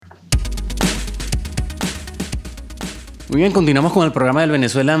Muy bien, continuamos con el programa del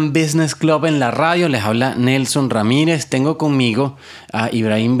Venezuelan Business Club en la radio. Les habla Nelson Ramírez. Tengo conmigo a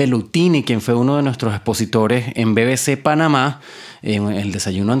Ibrahim Bellutini, quien fue uno de nuestros expositores en BBC Panamá. En el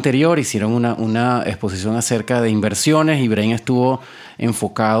desayuno anterior hicieron una exposición acerca de inversiones. Ibrahim estuvo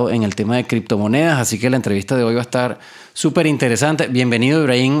enfocado en el tema de criptomonedas, así que la entrevista de hoy va a estar súper interesante. Bienvenido,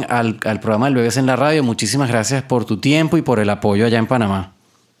 Ibrahim, al programa del BBC en la radio. Muchísimas gracias por tu tiempo y por el apoyo allá en Panamá.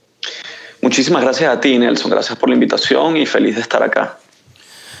 Muchísimas gracias a ti, Nelson. Gracias por la invitación y feliz de estar acá.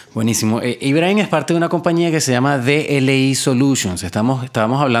 Buenísimo. Ibrahim es parte de una compañía que se llama DLI Solutions. Estábamos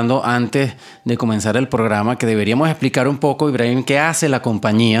hablando antes de comenzar el programa que deberíamos explicar un poco, Ibrahim, qué hace la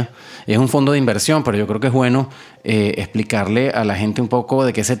compañía. Es un fondo de inversión, pero yo creo que es bueno explicarle a la gente un poco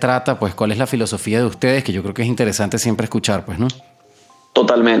de qué se trata, pues cuál es la filosofía de ustedes, que yo creo que es interesante siempre escuchar, pues, ¿no?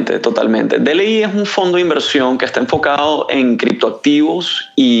 Totalmente. DLI es un fondo de inversión que está enfocado en criptoactivos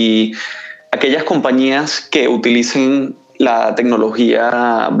y aquellas compañías que utilicen la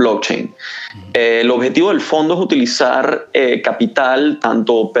tecnología blockchain. El objetivo del fondo es utilizar capital,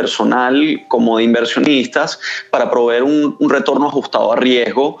 tanto personal como de inversionistas, para proveer un retorno ajustado a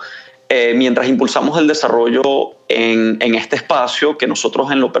riesgo, mientras impulsamos el desarrollo en este espacio que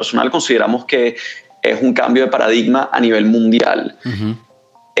nosotros en lo personal consideramos que es un cambio de paradigma a nivel mundial. Uh-huh.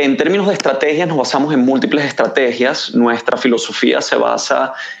 En términos de estrategias, nos basamos en múltiples estrategias. Nuestra filosofía se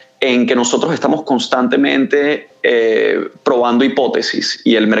basa en que nosotros estamos constantemente probando hipótesis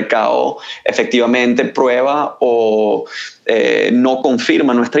y el mercado efectivamente prueba o no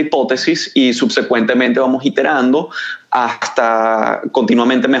confirma nuestra hipótesis y subsecuentemente vamos iterando hasta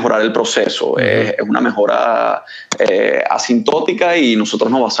continuamente mejorar el proceso. Es una mejora asintótica y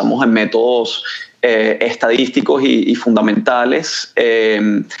nosotros nos basamos en métodos estadísticos y fundamentales.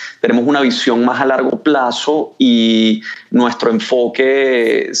 Tenemos una visión más a largo plazo y nuestro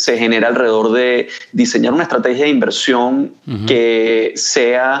enfoque se genera alrededor de diseñar una estrategia de inversión que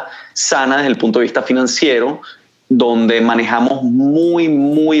sea sana desde el punto de vista financiero, donde manejamos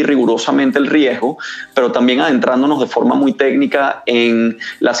muy rigurosamente el riesgo, pero también adentrándonos de forma muy técnica en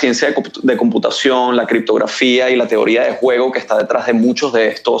la ciencia de computación, la criptografía y la teoría de juego que está detrás de muchos de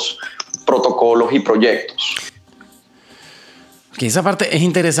estos protocolos y proyectos. Que esa parte es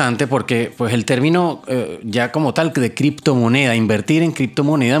interesante porque pues el término ya como tal de criptomoneda, invertir en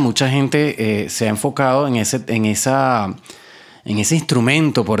criptomoneda, mucha gente se ha enfocado en ese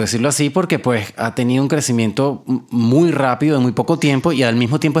instrumento, por decirlo así, porque pues ha tenido un crecimiento muy rápido en muy poco tiempo y al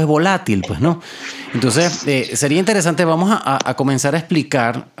mismo tiempo es volátil, pues, ¿no? Entonces, sería interesante, vamos a comenzar a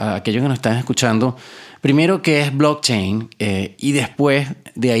explicar a aquellos que nos están escuchando, primero qué es blockchain y después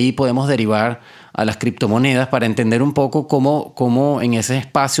de ahí podemos derivar a las criptomonedas para entender un poco cómo en ese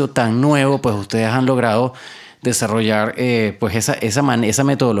espacio tan nuevo, pues ustedes han logrado desarrollar pues esa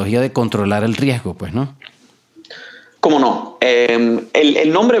metodología de controlar el riesgo, pues, ¿no? ¿Cómo no?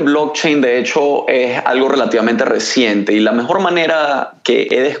 El nombre blockchain, de hecho, es algo relativamente reciente y la mejor manera que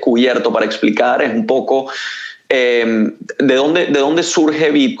he descubierto para explicar es un poco de dónde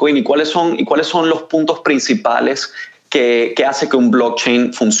surge Bitcoin y cuáles son los puntos principales que hace que un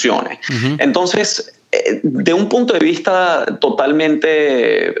blockchain funcione. Uh-huh. Entonces, de un punto de vista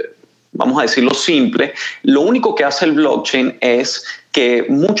totalmente, vamos a decirlo simple, lo único que hace el blockchain es que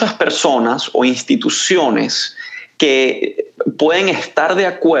muchas personas o instituciones que pueden estar de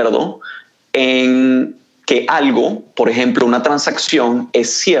acuerdo en que algo, por ejemplo, una transacción,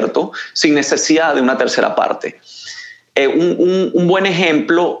 es cierto sin necesidad de una tercera parte. Un buen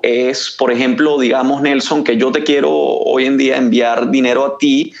ejemplo es, por ejemplo, digamos, Nelson, que yo te quiero hoy en día enviar dinero a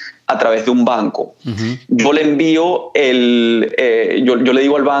ti a través de un banco. Uh-huh. Yo le envío yo le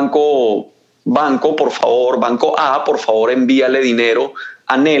digo al banco, por favor, banco A, por favor, envíale dinero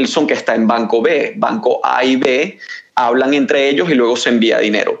a Nelson, que está en banco B. Banco A y B hablan entre ellos y luego se envía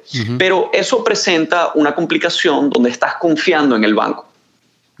dinero. Uh-huh. Pero eso presenta una complicación donde estás confiando en el banco.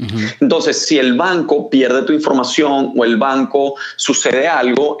 Uh-huh. Entonces, si el banco pierde tu información o el banco sucede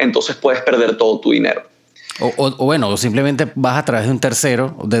algo, entonces puedes perder todo tu dinero. O simplemente vas a través de un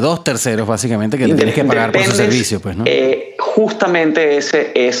tercero, de dos terceros básicamente, que tienes que pagar por su servicio, pues, ¿no? Justamente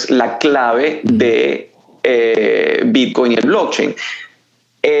ese es la clave de Bitcoin y el blockchain.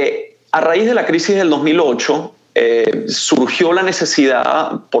 A raíz de la crisis del 2008, surgió la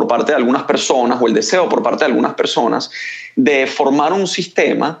necesidad por parte de algunas personas o el deseo por parte de algunas personas de formar un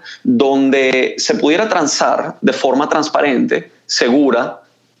sistema donde se pudiera transar de forma transparente, segura,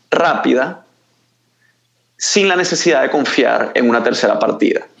 rápida, sin la necesidad de confiar en una tercera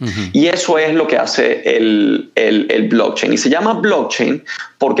partida. Uh-huh. Y eso es lo que hace el blockchain. Y se llama blockchain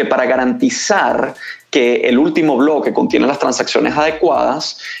porque para garantizar que el último bloque contiene las transacciones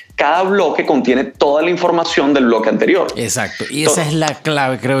adecuadas, cada bloque contiene toda la información del bloque anterior. Exacto. Y esa es la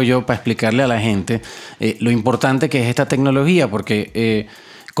clave, creo yo, para explicarle a la gente lo importante que es esta tecnología, porque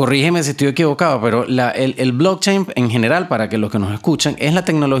corrígeme si estoy equivocado, pero el blockchain en general, para que los que nos escuchan, es la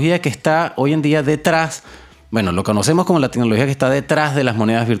tecnología que está hoy en día detrás. Bueno, lo conocemos como la tecnología que está detrás de las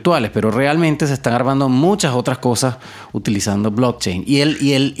monedas virtuales, pero realmente se están armando muchas otras cosas utilizando blockchain. Y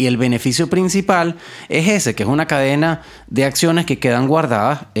el beneficio principal es ese, que es una cadena de acciones que quedan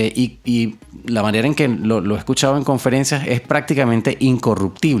guardadas y la manera en que lo he escuchado en conferencias es prácticamente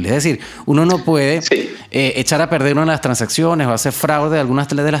incorruptible. Es decir, uno no puede echar a perder una de las transacciones o hacer fraude de algunas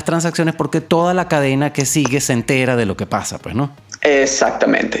de las transacciones porque toda la cadena que sigue se entera de lo que pasa, pues, ¿no?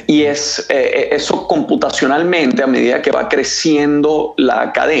 Exactamente. Y eso computacionalmente, a medida que va creciendo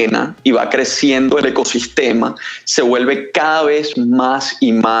la cadena y va creciendo el ecosistema, se vuelve cada vez más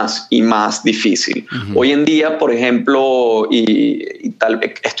y más y más difícil. Uh-huh. Hoy en día, por ejemplo, y tal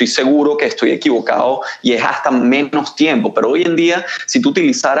vez estoy seguro que estoy equivocado y es hasta menos tiempo, pero hoy en día, si tú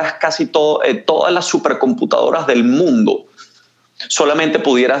utilizaras casi todas las supercomputadoras del mundo, solamente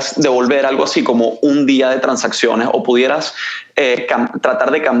pudieras devolver algo así como un día de transacciones o pudieras tratar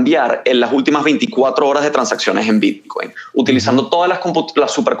de cambiar en las últimas 24 horas de transacciones en Bitcoin, utilizando todas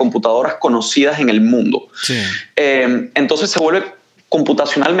las supercomputadoras conocidas en el mundo. Sí. Entonces se vuelve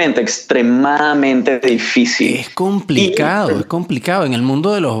computacionalmente extremadamente difícil. Es complicado. En el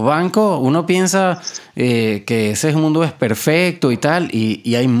mundo de los bancos uno piensa que ese mundo es perfecto y tal,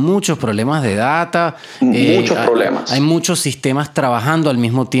 y hay muchos problemas de data. Muchos problemas. Hay muchos sistemas trabajando al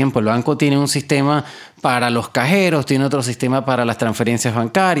mismo tiempo. El banco tiene un sistema para los cajeros, tiene otro sistema para las transferencias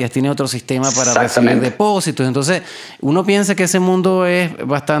bancarias, tiene otro sistema para recibir depósitos. Entonces, uno piensa que ese mundo es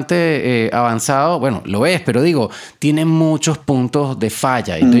bastante avanzado. Bueno, lo es, pero digo, tiene muchos puntos de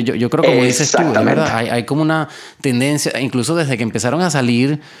falla. Entonces, yo creo, como dices tú, de verdad, hay como una tendencia, incluso desde que empezaron a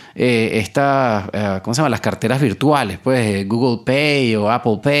salir ¿cómo se llama? Las carteras virtuales, pues Google Pay o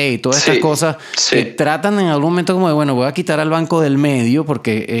Apple Pay, todas estas cosas que tratan en algún momento como de, bueno, voy a quitar al banco del medio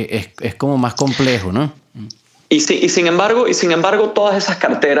porque es como más complejo, ¿no? Y sin embargo, todas esas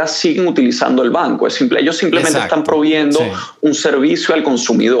carteras siguen utilizando el banco. Ellos simplemente están proveyendo un servicio al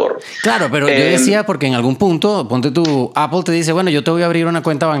consumidor. Claro, pero yo decía porque en algún punto, ponte tú, Apple te dice, bueno, yo te voy a abrir una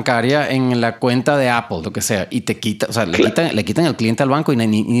cuenta bancaria en la cuenta de Apple, lo que sea, y te quita, o sea, le quitan el cliente al banco y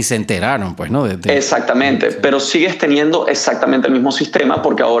ni se enteraron, pues, ¿no? Exactamente, pero sigues teniendo exactamente el mismo sistema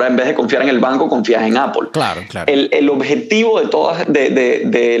porque ahora en vez de confiar en el banco, confías en Apple. Claro. El objetivo de todas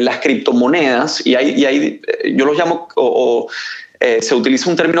de las criptomonedas, y hay yo los llamo se utiliza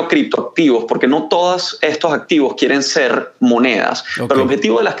un término criptoactivos porque no todos estos activos quieren ser monedas, pero el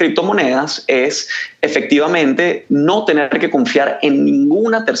objetivo de las criptomonedas es efectivamente no tener que confiar en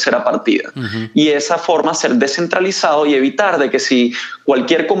ninguna tercera partida y de esa forma ser descentralizado y evitar de que si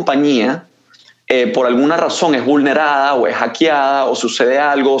cualquier compañía por alguna razón es vulnerada o es hackeada o sucede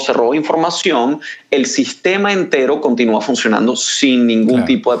algo o se roba información, el sistema entero continúa funcionando sin ningún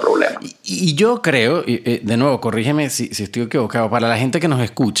tipo de problema. Y yo creo, de nuevo, corrígeme si estoy equivocado, para la gente que nos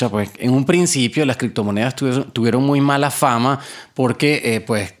escucha, pues en un principio las criptomonedas tuvieron muy mala fama porque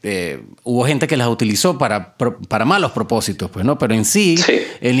hubo gente que las utilizó para malos propósitos, pues, ¿no? Pero en sí,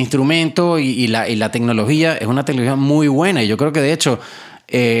 el instrumento y la tecnología es una tecnología muy buena y yo creo que de hecho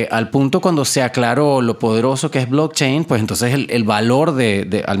al punto cuando se aclaró lo poderoso que es blockchain, pues entonces el valor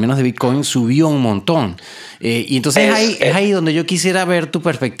al menos de Bitcoin subió un montón. Y entonces es ahí donde yo quisiera ver tu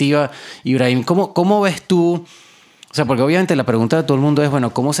perspectiva, Ibrahim. ¿Cómo ves tú? O sea, porque obviamente la pregunta de todo el mundo es,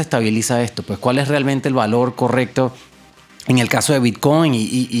 bueno, ¿cómo se estabiliza esto? Pues, ¿cuál es realmente el valor correcto en el caso de Bitcoin?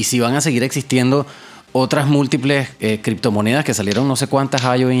 Y si van a seguir existiendo otras múltiples criptomonedas que salieron no sé cuántas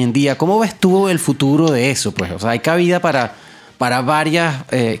hay hoy en día. ¿Cómo ves tú el futuro de eso? Pues, o sea, ¿hay cabida para varias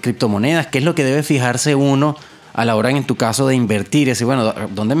criptomonedas? ¿Qué es lo que debe fijarse uno a la hora, en tu caso, de invertir? Es decir, bueno,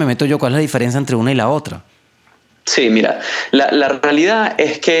 ¿dónde me meto yo? ¿Cuál es la diferencia entre una y la otra? Sí, mira, la realidad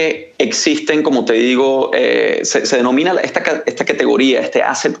es que existen, como te digo, se denomina esta categoría, este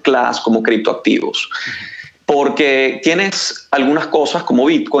asset class, como criptoactivos. Porque tienes algunas cosas como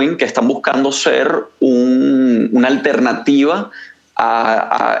Bitcoin que están buscando ser una alternativa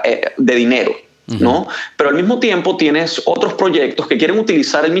de dinero, ¿no? Pero al mismo tiempo tienes otros proyectos que quieren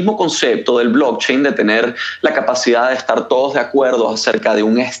utilizar el mismo concepto del blockchain, de tener la capacidad de estar todos de acuerdo acerca de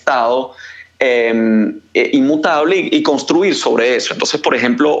un estado inmutable y construir sobre eso. Entonces, por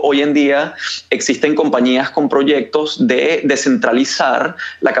ejemplo, hoy en día existen compañías con proyectos de descentralizar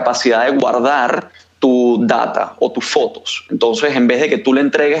la capacidad de guardar tu data o tus fotos. Entonces, en vez de que tú le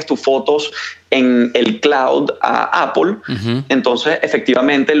entregues tus fotos en el cloud a Apple, entonces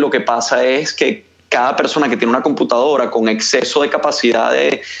efectivamente lo que pasa es que cada persona que tiene una computadora con exceso de capacidad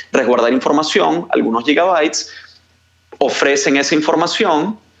de resguardar información, algunos gigabytes, ofrecen esa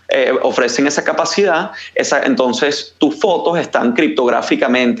información, ofrecen esa capacidad, entonces tus fotos están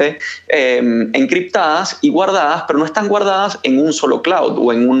criptográficamente encriptadas y guardadas, pero no están guardadas en un solo cloud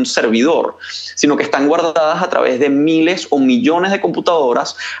o en un servidor, sino que están guardadas a través de miles o millones de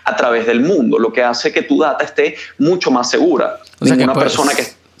computadoras a través del mundo, lo que hace que tu data esté mucho más segura. O sea,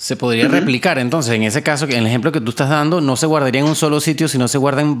 se podría replicar, entonces, en ese caso, en el ejemplo que tú estás dando, no se guardaría en un solo sitio, sino se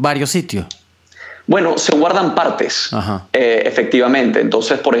guarda en varios sitios. Bueno, se guardan partes, efectivamente.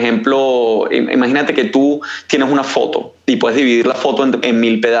 Entonces, por ejemplo, imagínate que tú tienes una foto y puedes dividir la foto en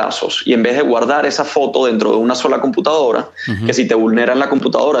 1000 pedazos. Y en vez de guardar esa foto dentro de una sola computadora, que si te vulneran la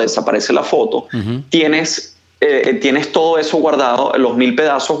computadora desaparece la foto, tienes todo eso guardado, los 1000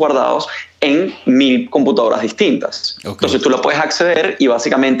 pedazos guardados en 1000 computadoras distintas. Okay. Entonces tú la puedes acceder y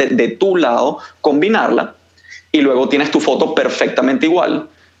básicamente de tu lado combinarla y luego tienes tu foto perfectamente igual.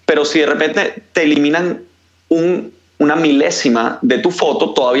 Pero si de repente te eliminan una milésima de tu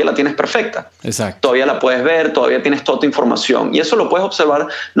foto, todavía la tienes perfecta. Exacto. Todavía la puedes ver, todavía tienes toda tu información. Y eso lo puedes observar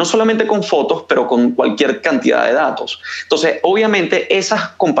no solamente con fotos, pero con cualquier cantidad de datos. Entonces, obviamente, esas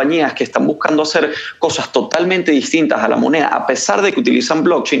compañías que están buscando hacer cosas totalmente distintas a la moneda, a pesar de que utilizan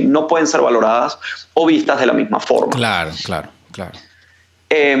blockchain, no pueden ser valoradas o vistas de la misma forma. Claro.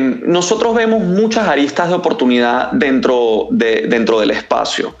 Nosotros vemos muchas aristas de oportunidad dentro del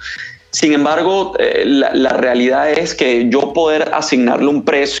espacio. Sin embargo, la realidad es que yo poder asignarle un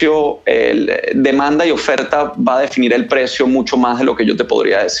precio, demanda y oferta va a definir el precio mucho más de lo que yo te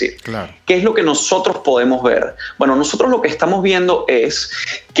podría decir. Claro. ¿Qué es lo que nosotros podemos ver? Bueno, nosotros lo que estamos viendo es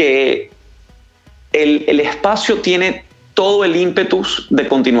que el espacio tiene todo el ímpetus de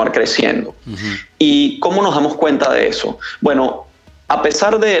continuar creciendo. ¿Y cómo nos damos cuenta de eso? Bueno, a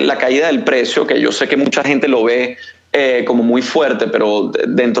pesar de la caída del precio, que yo sé que mucha gente lo ve como muy fuerte, pero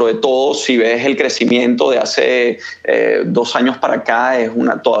dentro de todo, si ves el crecimiento de hace 2 años para acá,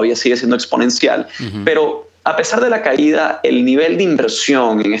 todavía sigue siendo exponencial. Pero a pesar de la caída, el nivel de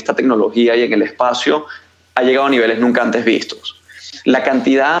inversión en esta tecnología y en el espacio ha llegado a niveles nunca antes vistos. La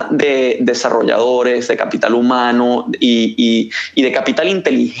cantidad de desarrolladores, de capital humano y de capital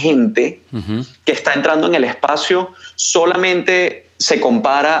inteligente que está entrando en el espacio solamente se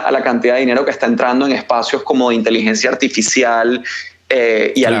compara a la cantidad de dinero que está entrando en espacios como de inteligencia artificial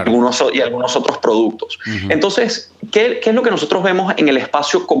y algunos otros productos. Entonces, ¿qué es lo que nosotros vemos en el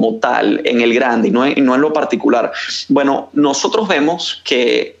espacio como tal, en el grande y no en lo particular? Bueno, nosotros vemos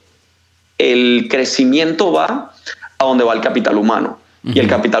que el crecimiento va a donde va el capital humano y el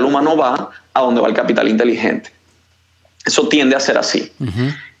capital humano va a donde va el capital inteligente. Eso tiende a ser así.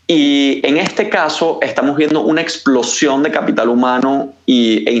 Y en este caso estamos viendo una explosión de capital humano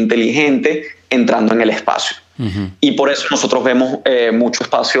e inteligente entrando en el espacio. Y por eso nosotros vemos mucho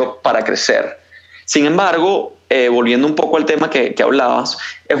espacio para crecer. Sin embargo, volviendo un poco al tema que hablabas,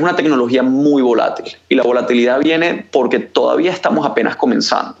 es una tecnología muy volátil. Y la volatilidad viene porque todavía estamos apenas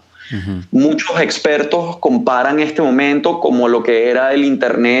comenzando. Muchos expertos comparan este momento como lo que era el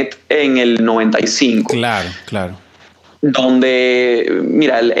Internet en el 95. Claro. Donde,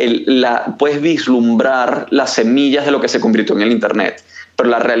 mira, puedes vislumbrar las semillas de lo que se convirtió en el Internet. Pero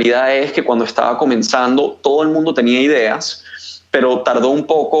la realidad es que cuando estaba comenzando, todo el mundo tenía ideas, pero tardó un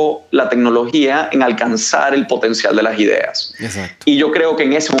poco la tecnología en alcanzar el potencial de las ideas. Exacto. Y yo creo que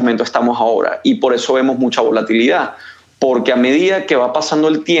en ese momento estamos ahora, y por eso vemos mucha volatilidad, porque a medida que va pasando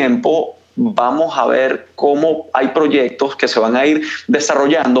el tiempo, vamos a ver cómo hay proyectos que se van a ir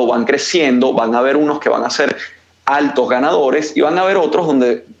desarrollando, van creciendo, van a haber unos que van a ser altos ganadores y van a haber otros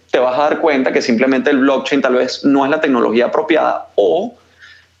donde te vas a dar cuenta que simplemente el blockchain tal vez no es la tecnología apropiada o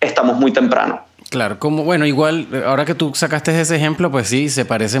estamos muy temprano. Claro, igual, ahora que tú sacaste ese ejemplo, pues sí, se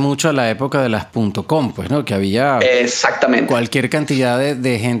parece mucho a la época de las .com, pues, ¿no? Que había exactamente cualquier cantidad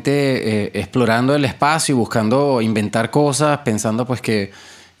de gente explorando el espacio y buscando inventar cosas, pensando pues que...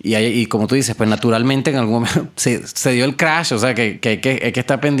 Y como tú dices, pues naturalmente en algún momento se dio el crash, o sea que hay que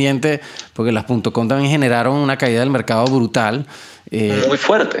estar pendiente porque las .com también generaron una caída del mercado brutal. Muy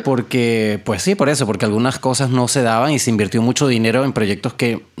fuerte. Porque, pues sí, por eso, porque algunas cosas no se daban y se invirtió mucho dinero en proyectos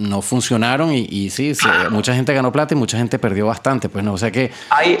que no funcionaron y sí, mucha gente ganó plata y mucha gente perdió bastante, pues no, o sea que...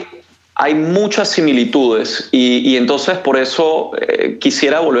 Hay muchas similitudes y entonces por eso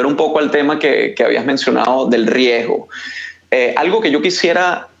quisiera volver un poco al tema que habías mencionado del riesgo. Algo que yo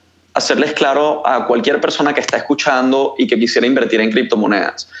quisiera hacerles claro a cualquier persona que está escuchando y que quisiera invertir en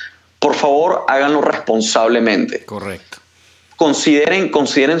criptomonedas. Por favor, háganlo responsablemente. Correcto.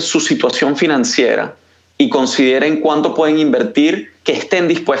 Consideren su situación financiera y consideren cuánto pueden invertir que estén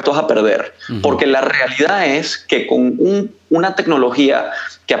dispuestos a perder. Porque la realidad es que con una tecnología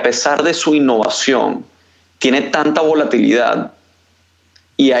que, a pesar de su innovación, tiene tanta volatilidad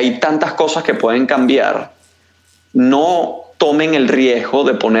y hay tantas cosas que pueden cambiar, no tomen el riesgo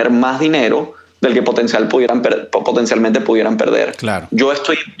de poner más dinero del que potencialmente pudieran perder. Claro. Yo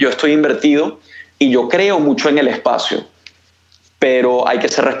estoy invertido y yo creo mucho en el espacio, pero hay que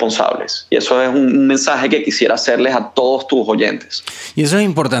ser responsables. Y eso es un mensaje que quisiera hacerles a todos tus oyentes. Y eso es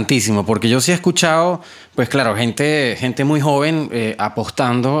importantísimo, porque yo sí he escuchado, pues claro, gente muy joven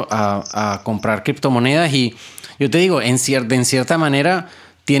apostando a comprar criptomonedas, y yo te digo, en cierta manera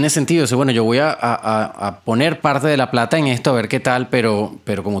tiene sentido. O sea, bueno, yo voy a poner parte de la plata en esto a ver qué tal, pero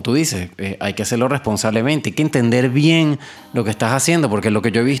como tú dices, hay que hacerlo responsablemente. Hay que entender bien lo que estás haciendo, porque lo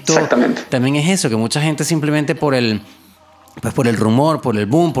que yo he visto también es eso, que mucha gente simplemente por el rumor, por el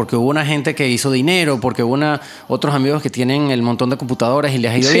boom, porque hubo una gente que hizo dinero, porque hubo otros amigos que tienen el montón de computadoras y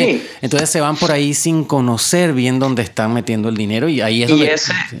les ha ido bien. Entonces se van por ahí sin conocer bien dónde están metiendo el dinero, y ahí es donde...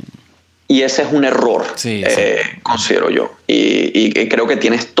 Y ese es un error, considero yo. Y creo que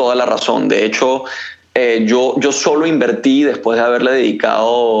tienes toda la razón. De hecho, yo solo invertí después de haberle dedicado...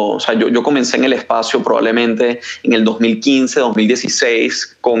 O sea, yo comencé en el espacio probablemente en el 2015,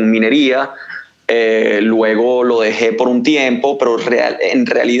 2016 con minería. Luego lo dejé por un tiempo, pero en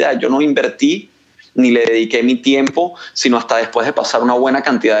realidad yo no invertí ni le dediqué mi tiempo, sino hasta después de pasar una buena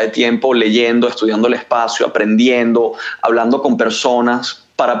cantidad de tiempo leyendo, estudiando el espacio, aprendiendo, hablando con personas,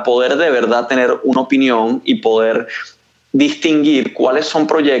 para poder de verdad tener una opinión y poder distinguir cuáles son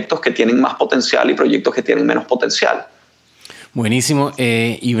proyectos que tienen más potencial y proyectos que tienen menos potencial. Buenísimo.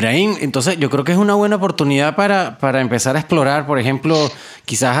 Ibrahim, entonces yo creo que es una buena oportunidad para empezar a explorar, por ejemplo,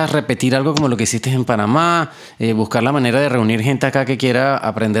 quizás a repetir algo como lo que hiciste en Panamá, buscar la manera de reunir gente acá que quiera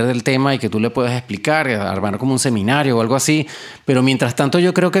aprender del tema y que tú le puedas explicar, armar como un seminario o algo así. Pero mientras tanto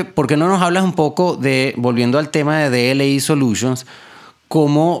yo creo que, ¿por qué no nos hablas un poco de, volviendo al tema de DLI Solutions,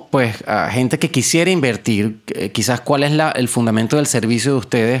 como pues a gente que quisiera invertir, quizás cuál es el fundamento del servicio de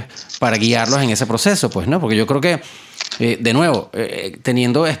ustedes para guiarlos en ese proceso? Pues, ¿no? Porque yo creo que de nuevo,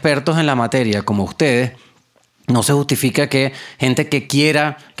 teniendo expertos en la materia como ustedes, no se justifica que gente que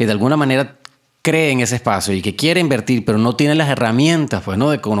quiera, que de alguna manera cree en ese espacio y que quiere invertir, pero no tiene las herramientas, pues, ¿no?,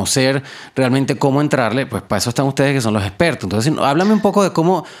 de conocer realmente cómo entrarle, pues para eso están ustedes, que son los expertos. Entonces, háblame un poco de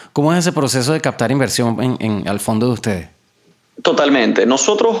cómo es ese proceso de captar inversión al fondo de ustedes. Totalmente.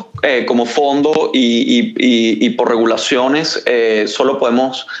 Nosotros como fondo y por regulaciones solo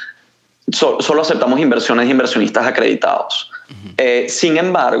aceptamos inversiones de inversionistas acreditados. Sin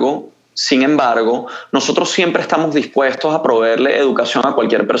embargo, nosotros siempre estamos dispuestos a proveerle educación a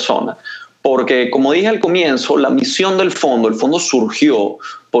cualquier persona, porque, como dije al comienzo, la misión del fondo, el fondo surgió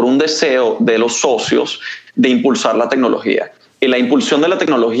por un deseo de los socios de impulsar la tecnología. Y la impulsión de la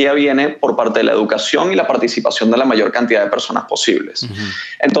tecnología viene por parte de la educación y la participación de la mayor cantidad de personas posibles.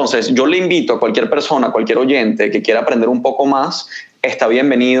 Entonces, yo le invito a cualquier persona, a cualquier oyente que quiera aprender un poco más, está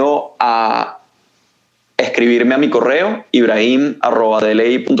bienvenido a escribirme a mi correo,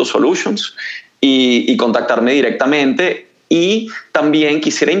 ibrahim@dli.solutions, y contactarme directamente. Y también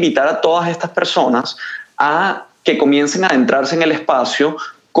quisiera invitar a todas estas personas a que comiencen a adentrarse en el espacio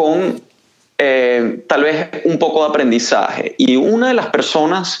con tal vez un poco de aprendizaje. Y una de las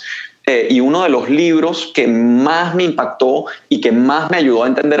personas y uno de los libros que más me impactó y que más me ayudó a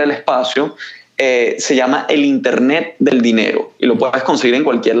entender el espacio se llama El Internet del Dinero, y lo puedes conseguir en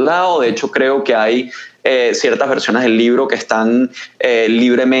cualquier lado. De hecho, creo que hay ciertas versiones del libro que están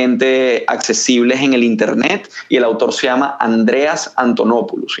libremente accesibles en el Internet, y el autor se llama Andreas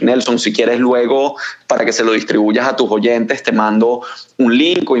Antonopoulos. Y Nelson, si quieres luego, para que se lo distribuyas a tus oyentes, te mando un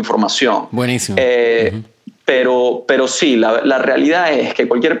link o información. Buenísimo. Pero sí, la realidad es que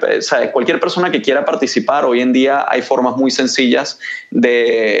cualquier persona que quiera participar, hoy en día hay formas muy sencillas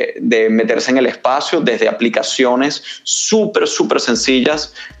de meterse en el espacio, desde aplicaciones súper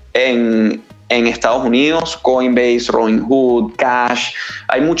sencillas en Estados Unidos, Coinbase, Robinhood, Cash.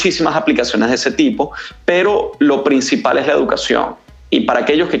 Hay muchísimas aplicaciones de ese tipo, pero lo principal es la educación. Y para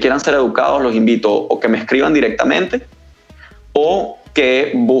aquellos que quieran ser educados, los invito o que me escriban directamente o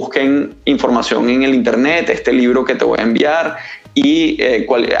que busquen información en el Internet, este libro que te voy a enviar, y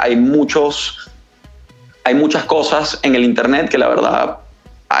hay muchas cosas en el Internet que la verdad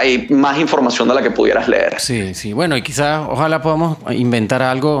hay más información de la que pudieras leer. Sí. Bueno, y quizás, ojalá podamos inventar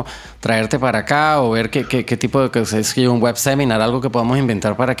algo, traerte para acá, o ver qué tipo de cosas, es que un web seminar, algo que podamos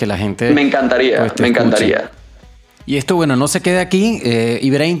inventar para que la gente... Me encantaría. Y esto, bueno, no se quede aquí.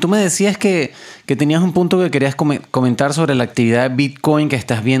 Ibrahim, tú me decías que tenías un punto que querías comentar sobre la actividad de Bitcoin que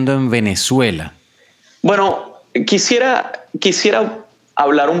estás viendo en Venezuela. Bueno, quisiera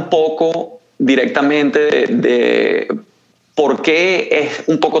hablar un poco directamente de por qué es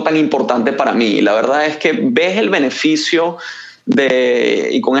un poco tan importante para mí. La verdad es que ves el beneficio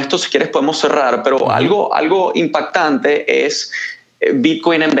y con esto si quieres podemos cerrar, pero algo impactante es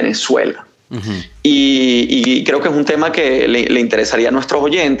Bitcoin en Venezuela. Y creo que es un tema que le interesaría a nuestros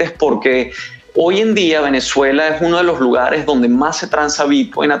oyentes porque hoy en día Venezuela es uno de los lugares donde más se transa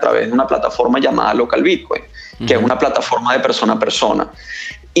Bitcoin a través de una plataforma llamada Local Bitcoin, que es una plataforma de persona a persona.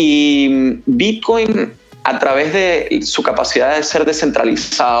 Y Bitcoin, a través de su capacidad de ser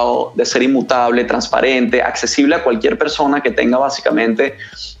descentralizado, de ser inmutable, transparente, accesible a cualquier persona que tenga básicamente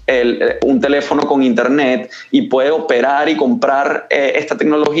un teléfono con internet y puede operar y comprar esta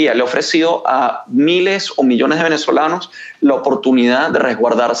tecnología, le ha ofrecido a miles o millones de venezolanos la oportunidad de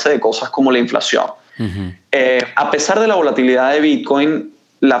resguardarse de cosas como la inflación. A pesar de la volatilidad de Bitcoin,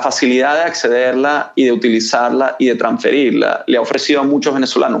 la facilidad de accederla y de utilizarla y de transferirla le ha ofrecido a muchos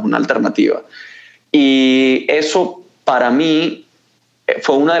venezolanos una alternativa. Y eso para mí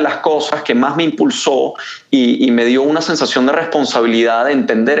fue una de las cosas que más me impulsó y me dio una sensación de responsabilidad de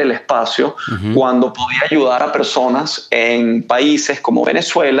entender el espacio cuando podía ayudar a personas en países como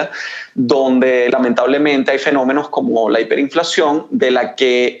Venezuela, donde lamentablemente hay fenómenos como la hiperinflación, de la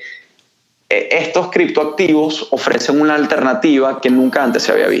que estos criptoactivos ofrecen una alternativa que nunca antes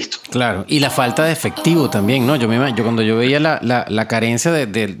se había visto. Claro, y la falta de efectivo también, ¿no? Yo cuando yo veía la carencia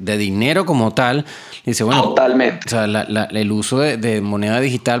de dinero como tal, dice, bueno, totalmente. O sea, el uso de moneda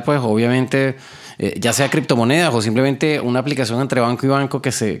digital, pues obviamente, ya sea criptomonedas o simplemente una aplicación entre banco y banco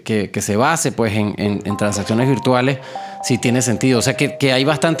que se base pues en transacciones virtuales, sí tiene sentido. O sea, que hay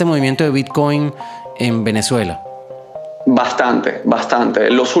bastante movimiento de Bitcoin en Venezuela. Bastante.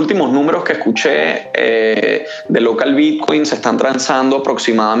 Los últimos números que escuché de Local Bitcoin se están transando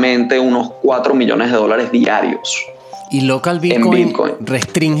aproximadamente unos $4 millones diarios. ¿Y Local Bitcoin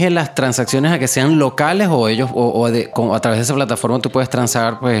restringe las transacciones a que sean locales o a través de esa plataforma tú puedes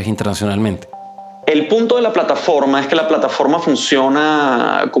transar pues internacionalmente? El punto de la plataforma es que la plataforma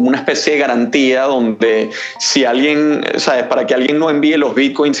funciona como una especie de garantía donde si alguien, ¿sabes? Para que alguien no envíe los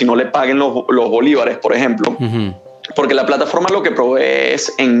Bitcoins y no le paguen los bolívares, por ejemplo. Porque la plataforma lo que provee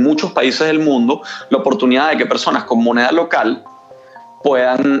es en muchos países del mundo la oportunidad de que personas con moneda local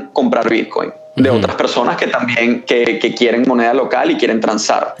puedan comprar Bitcoin de otras personas que también que quieren moneda local y quieren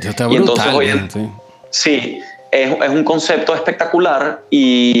transar. Eso está brutal, sí, es un concepto espectacular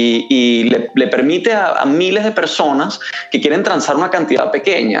y le permite a miles de personas que quieren transar una cantidad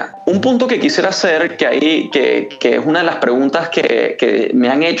pequeña. Un punto que quisiera hacer, que es una de las preguntas que me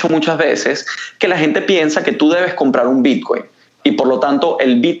han hecho muchas veces, que la gente piensa que tú debes comprar un Bitcoin y por lo tanto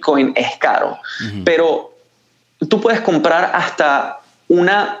el Bitcoin es caro. Pero tú puedes comprar hasta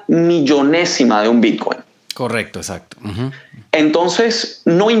una millonésima de un Bitcoin. Correcto, exacto. Entonces,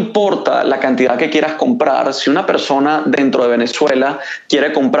 no importa la cantidad que quieras comprar, si una persona dentro de Venezuela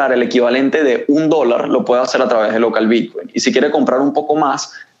quiere comprar el equivalente de $1, lo puede hacer a través de Local Bitcoin. Y si quiere comprar un poco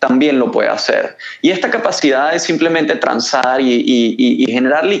más, también lo puede hacer. Y esta capacidad de simplemente transar y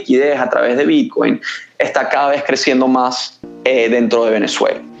generar liquidez a través de Bitcoin está cada vez creciendo más dentro de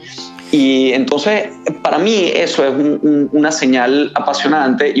Venezuela. Y entonces, para mí eso es una señal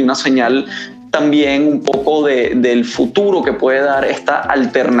apasionante y una señal también un poco del futuro que puede dar esta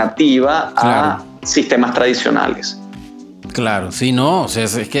alternativa a sistemas tradicionales. Claro, sí, no, o sea,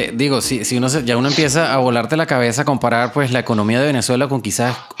 es que digo, si ya uno empieza a volarte la cabeza a comparar pues la economía de Venezuela con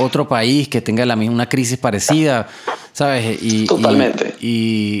quizás otro país que tenga una crisis parecida, ¿sabes? Totalmente.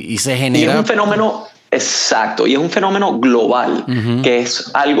 Y se genera... Y es un fenómeno... Exacto, y es un fenómeno global, que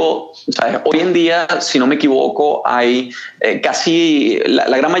es algo, ¿sabes? Hoy en día, si no me equivoco, hay casi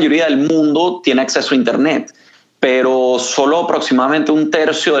la gran mayoría del mundo tiene acceso a Internet, pero solo aproximadamente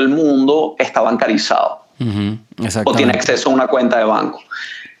 1/3 del mundo está bancarizado o tiene acceso a una cuenta de banco.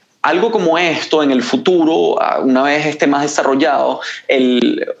 Algo como esto en el futuro, una vez esté más desarrollado,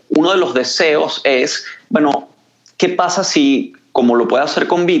 uno de los deseos es, bueno, ¿qué pasa si, como lo puede hacer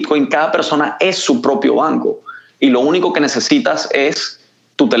con Bitcoin, cada persona es su propio banco y lo único que necesitas es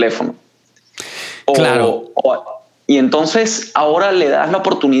tu teléfono? Claro. Y entonces ahora le das la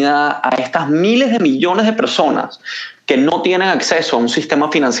oportunidad a estas miles de millones de personas que no tienen acceso a un sistema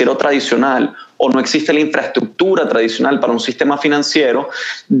financiero tradicional o no existe la infraestructura tradicional para un sistema financiero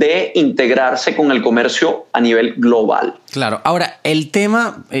de integrarse con el comercio a nivel global. Claro. Ahora, el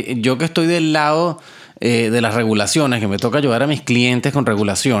tema, yo que estoy del lado de las regulaciones, que me toca ayudar a mis clientes con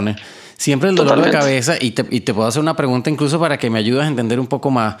regulaciones, Siempre el dolor Totalmente. de cabeza, y te puedo hacer una pregunta incluso para que me ayudes a entender un poco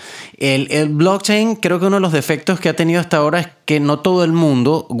más. El blockchain, creo que uno de los defectos que ha tenido hasta ahora es que no todo el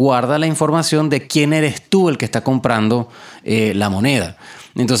mundo guarda la información de quién eres tú el que está comprando la moneda.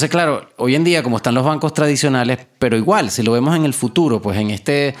 Entonces, claro, hoy en día, como están los bancos tradicionales, pero igual, si lo vemos en el futuro, pues en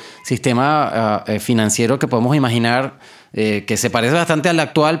este sistema financiero que podemos imaginar, que se parece bastante al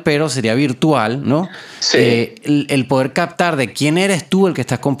actual, pero sería virtual, ¿no? Sí. El poder captar de quién eres tú el que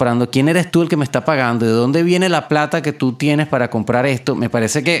estás comprando, quién eres tú el que me está pagando, de dónde viene la plata que tú tienes para comprar esto, me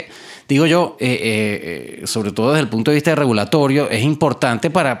parece que, digo yo, sobre todo desde el punto de vista regulatorio, es importante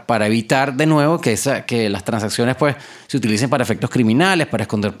para evitar de nuevo que las transacciones pues se utilicen para efectos criminales, para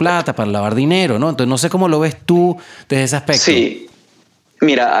esconder plata, para lavar dinero, ¿no? Entonces no sé cómo lo ves tú desde ese aspecto. Sí.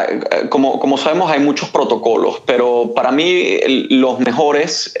 Mira, como sabemos hay muchos protocolos, pero para mí los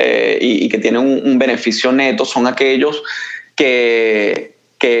mejores y que tienen un beneficio neto son aquellos que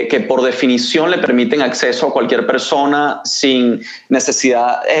por definición le permiten acceso a cualquier persona sin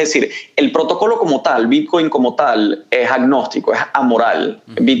necesidad. Es decir, el protocolo como tal, Bitcoin como tal, es agnóstico, es amoral.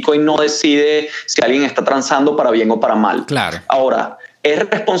 Bitcoin no decide si alguien está transando para bien o para mal. Claro. Ahora, es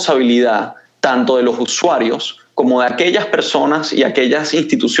responsabilidad tanto de los usuarios como de aquellas personas y aquellas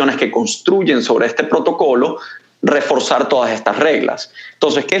instituciones que construyen sobre este protocolo, reforzar todas estas reglas.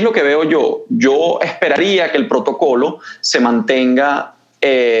 Entonces, ¿qué es lo que veo yo? Yo esperaría que el protocolo se mantenga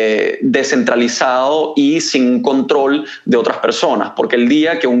descentralizado y sin control de otras personas, porque el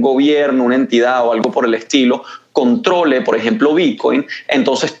día que un gobierno, una entidad o algo por el estilo controle, por ejemplo, Bitcoin,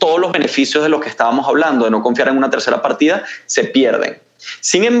 entonces todos los beneficios de los que estábamos hablando, de no confiar en una tercera partida, se pierden.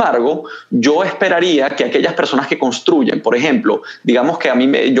 Sin embargo, yo esperaría que aquellas personas que construyen, por ejemplo, digamos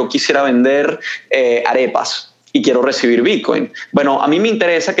que yo quisiera vender arepas y quiero recibir Bitcoin. Bueno, a mí me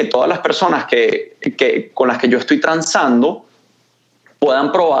interesa que todas las personas con las que yo estoy transando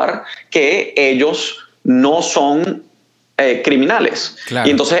puedan probar que ellos no son criminales. Claro.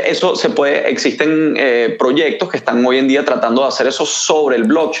 Y entonces existen proyectos que están hoy en día tratando de hacer eso sobre el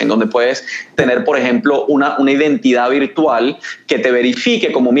blockchain, donde puedes tener, por ejemplo, una identidad virtual que te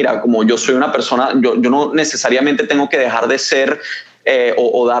verifique como, mira, como yo soy una persona, yo no necesariamente tengo que dejar de ser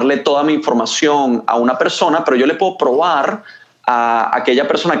o darle toda mi información a una persona, pero yo le puedo probar a aquella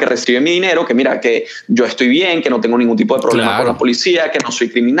persona que recibe mi dinero que mira, que yo estoy bien, que no tengo ningún tipo de problema con la policía, que no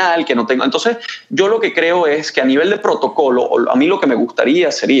soy criminal, que no tengo... Entonces, yo lo que creo es que a nivel de protocolo, a mí lo que me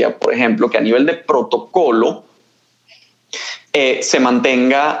gustaría sería, por ejemplo, que a nivel de protocolo se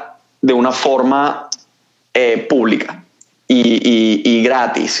mantenga de una forma pública y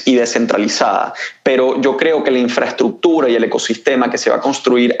gratis y descentralizada. Pero yo creo que la infraestructura y el ecosistema que se va a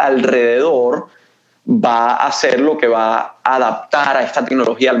construir alrededor va a ser lo que va a adaptar a esta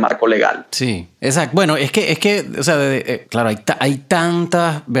tecnología al marco legal. Sí, exacto. Bueno, es que o sea, claro, hay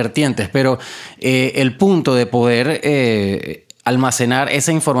tantas vertientes, pero el punto de poder almacenar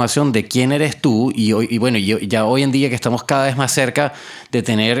esa información de quién eres tú y bueno, ya hoy en día que estamos cada vez más cerca de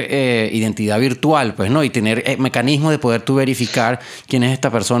tener identidad virtual, pues, ¿no? Y tener mecanismos de poder tú verificar quién es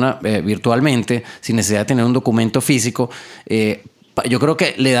esta persona virtualmente sin necesidad de tener un documento físico. Yo creo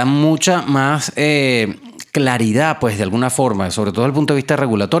que le da mucha más claridad, pues, de alguna forma, sobre todo desde el punto de vista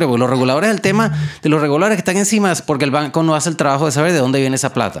regulatorio, porque los reguladores, el tema de los reguladores que están encima es porque el banco no hace el trabajo de saber de dónde viene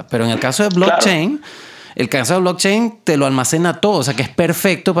esa plata. Pero en el caso de blockchain, claro, el caso de blockchain te lo almacena todo, o sea que es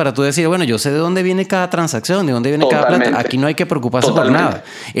perfecto para tú decir, bueno, yo sé de dónde viene cada transacción, de dónde viene cada plata, aquí no hay que preocuparse por nada.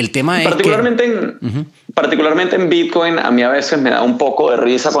 El tema es particularmente en Bitcoin, a mí a veces me da un poco de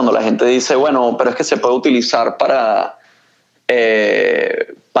risa cuando la gente dice, bueno, pero es que se puede utilizar para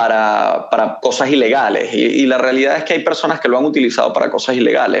cosas ilegales y la realidad es que hay personas que lo han utilizado para cosas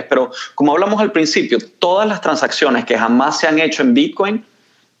ilegales, pero como hablamos al principio, todas las transacciones que jamás se han hecho en Bitcoin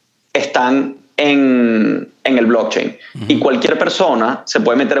están en el blockchain. Y cualquier persona se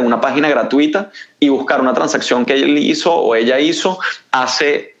puede meter en una página gratuita y buscar una transacción que él hizo o ella hizo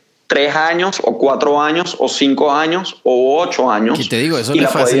hace 3 años o 4 años o 5 años o 8 años. Y te digo, eso le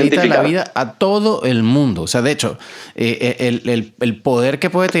facilita la vida a todo el mundo. O sea, de hecho, el poder que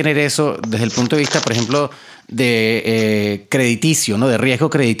puede tener eso desde el punto de vista, por ejemplo, de crediticio, ¿no? De riesgo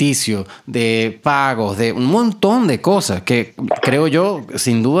crediticio, de pagos, de un montón de cosas que creo yo,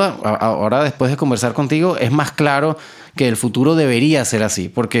 sin duda, ahora después de conversar contigo, es más claro que el futuro debería ser así,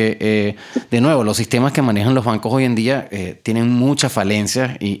 porque de nuevo, los sistemas que manejan los bancos hoy en día tienen muchas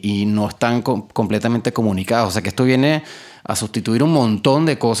falencias y no están completamente comunicados. O sea que esto viene a sustituir un montón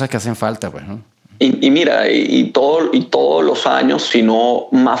de cosas que hacen falta, pues, ¿no? Y mira, todos los años, si no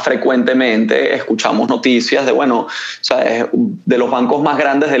más frecuentemente, escuchamos noticias de, bueno, ¿sabes? De los bancos más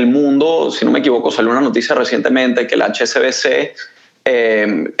grandes del mundo. Si no me equivoco, salió una noticia recientemente que el HSBC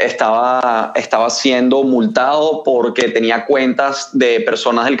estaba siendo multado porque tenía cuentas de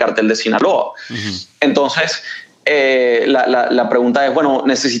personas del cartel de Sinaloa. Uh-huh. Entonces, la pregunta es, bueno,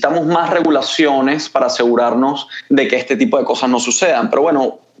 necesitamos más regulaciones para asegurarnos de que este tipo de cosas no sucedan, pero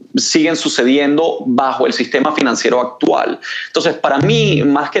bueno, siguen sucediendo bajo el sistema financiero actual. Entonces, para mí,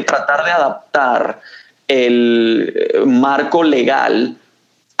 más que tratar de adaptar el marco legal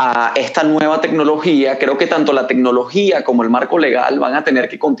a esta nueva tecnología, creo que tanto la tecnología como el marco legal van a tener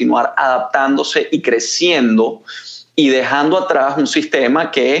que continuar adaptándose y creciendo y dejando atrás un sistema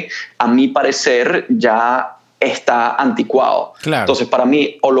que, a mi parecer, ya está anticuado. Claro. Entonces, para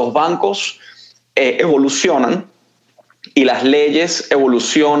mí, o los bancos evolucionan y las leyes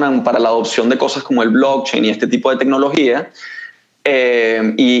evolucionan para la adopción de cosas como el blockchain y este tipo de tecnología,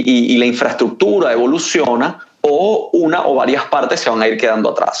 y la infraestructura evoluciona, o una o varias partes se van a ir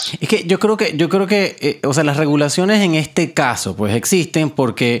quedando atrás. Es que yo creo que o sea, las regulaciones en este caso pues existen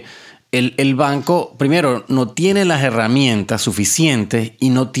porque el banco, primero, no tiene las herramientas suficientes y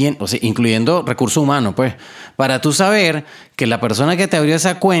no tiene, o sea, incluyendo recursos humanos, pues, para tú saber que la persona que te abrió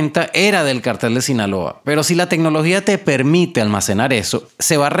esa cuenta era del cartel de Sinaloa. Pero si la tecnología te permite almacenar eso,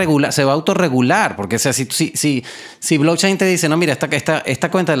 se va a regular, se va a autorregular. Porque o sea, si blockchain te dice, no, mira,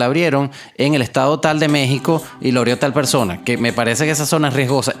 esta cuenta la abrieron en el estado tal de México y lo abrió tal persona, que me parece que esa zona es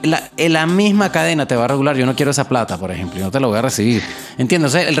riesgosa, la misma cadena te va a regular. Yo no quiero esa plata, por ejemplo, y no te la voy a recibir.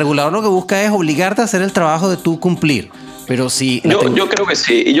 ¿Entiendes? O sea, el regulador lo que busca es obligarte a hacer el trabajo de tú cumplir. Pero si yo creo que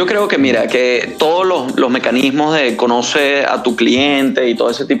sí. Y yo creo que, mira, que todos los mecanismos de conoce a tu cliente y todo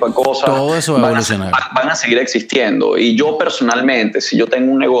ese tipo de cosas, todo eso va a evolucionar. Van a seguir existiendo. Y yo personalmente, si yo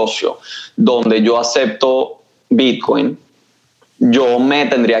tengo un negocio donde yo acepto Bitcoin, yo me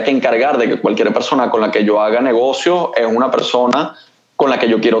tendría que encargar de que cualquier persona con la que yo haga negocio es una persona con la que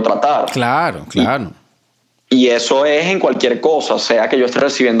yo quiero tratar. Claro. Y eso es en cualquier cosa, sea que yo esté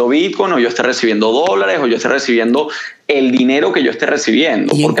recibiendo Bitcoin o yo esté recibiendo dólares o yo esté recibiendo el dinero que yo esté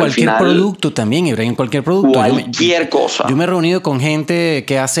recibiendo. Y en cualquier producto también, Ibrahim, en cualquier producto. Cualquier cosa. Yo me he reunido con gente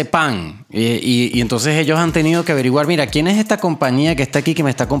que hace pan y entonces ellos han tenido que averiguar, mira, ¿quién es esta compañía que está aquí que me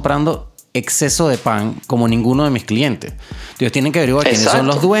está comprando exceso de pan como ninguno de mis clientes? Ellos tienen que averiguar quiénes son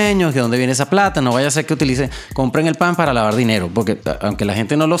los dueños, de dónde viene esa plata. No vaya a ser que compren el pan para lavar dinero, porque aunque la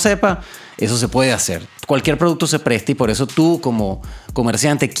gente no lo sepa, eso se puede hacer. Cualquier producto se presta y por eso tú como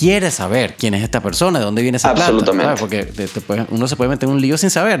comerciante quieres saber quién es esta persona, de dónde viene esa plata. Absolutamente. Porque uno se puede meter en un lío sin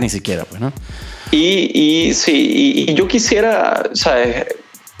saber ni siquiera, pues, ¿no? Y yo quisiera, ¿sabes?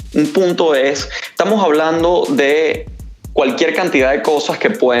 Un punto es, estamos hablando de cualquier cantidad de cosas que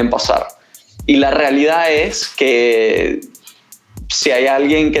pueden pasar. Y la realidad es que si hay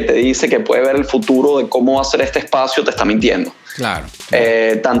alguien que te dice que puede ver el futuro de cómo va a ser este espacio, te está mintiendo. Claro.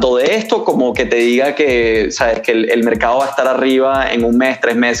 Tanto de esto como que te diga que, ¿sabes? Que el mercado va a estar arriba en un mes,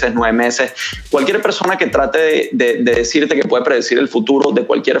 3 meses, 9 meses. Cualquier persona que trate de decirte que puede predecir el futuro de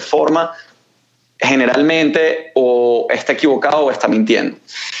cualquier forma, generalmente o está equivocado o está mintiendo.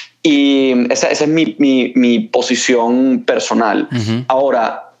 Y esa es mi posición personal. Uh-huh.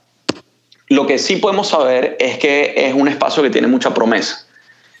 Ahora, lo que sí podemos saber es que es un espacio que tiene mucha promesa.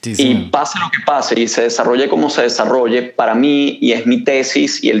 Sí. Y pase lo que pase y se desarrolle como se desarrolle, para mí, y es mi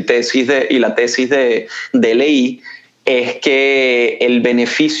tesis y la tesis de LI, es que el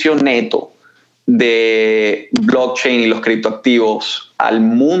beneficio neto de blockchain y los criptoactivos al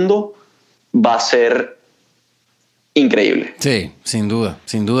mundo va a ser increíble. Sí, sin duda.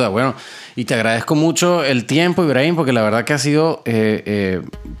 Bueno, y te agradezco mucho el tiempo, Ibrahim, porque la verdad que ha sido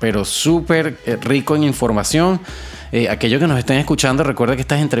pero súper rico en información. Aquellos que nos estén escuchando, recuerden que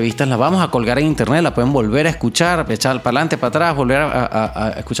estas entrevistas las vamos a colgar en internet, las pueden volver a escuchar, echar para adelante, para atrás, volver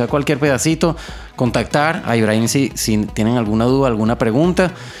a escuchar cualquier pedacito, contactar a Ibrahim si tienen alguna duda, alguna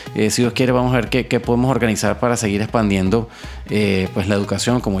pregunta. Si Dios quiere, vamos a ver qué podemos organizar para seguir expandiendo pues la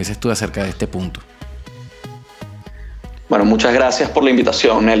educación, como dices tú, acerca de este punto. Bueno, muchas gracias por la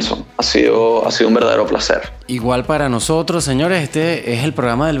invitación, Nelson. Ha sido un verdadero placer. Igual para nosotros, señores. Este es el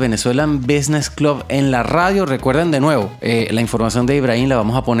programa del Venezuelan Business Club en la radio. Recuerden de nuevo, la información de Ibrahim la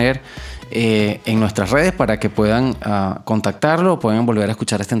vamos a poner en nuestras redes para que puedan contactarlo, puedan volver a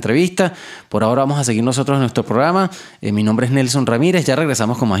escuchar esta entrevista. Por ahora vamos a seguir nosotros en nuestro programa. Mi nombre es Nelson Ramírez. Ya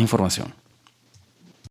regresamos con más información.